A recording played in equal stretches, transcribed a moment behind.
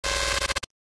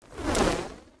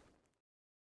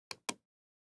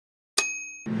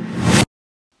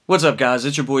What's up, guys?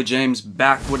 It's your boy James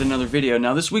back with another video.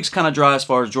 Now this week's kind of dry as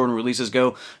far as Jordan releases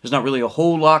go. There's not really a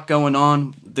whole lot going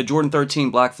on. The Jordan 13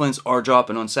 Black Flints are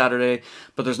dropping on Saturday,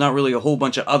 but there's not really a whole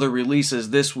bunch of other releases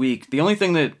this week. The only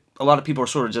thing that a lot of people are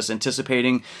sort of just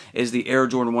anticipating is the Air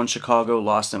Jordan 1 Chicago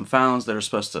Lost and Founds that are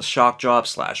supposed to shock drop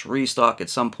 / restock at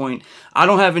some point. I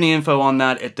don't have any info on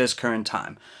that at this current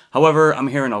time. However, I'm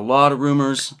hearing a lot of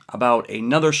rumors about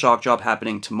another shock drop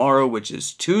happening tomorrow, which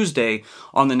is Tuesday,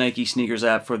 on the Nike Sneakers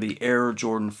app for the Air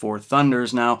Jordan 4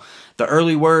 Thunders. Now, the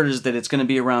early word is that it's going to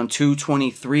be around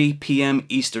 2:23 p.m.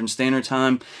 Eastern Standard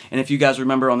Time. And if you guys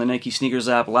remember on the Nike Sneakers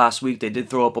app last week, they did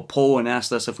throw up a poll and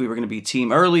asked us if we were going to be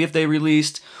team early if they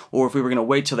released, or if we were going to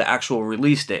wait till the actual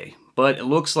release day. But it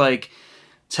looks like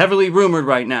it's heavily rumored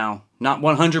right now. Not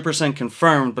 100%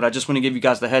 confirmed, but I just want to give you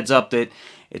guys the heads up that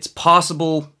it's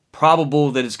probable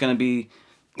that it's going to be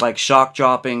like shock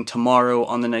dropping tomorrow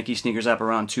on the Nike Sneakers app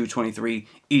around 2:23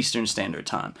 Eastern Standard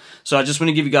Time. So I just want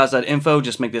to give you guys that info,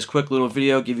 just make this quick little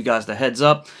video, give you guys the heads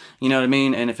up, you know what I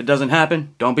mean? And if it doesn't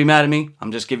happen, don't be mad at me.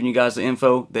 I'm just giving you guys the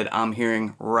info that I'm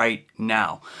hearing right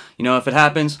now. You know, if it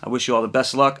happens, I wish you all the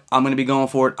best of luck. I'm going to be going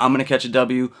for it. I'm going to catch a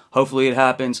W. Hopefully it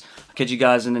happens. I'll catch you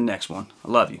guys in the next one.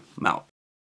 I love you. I'm out.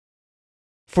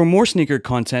 For more sneaker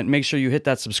content, make sure you hit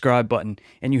that subscribe button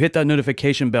and you hit that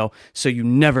notification bell so you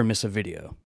never miss a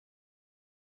video.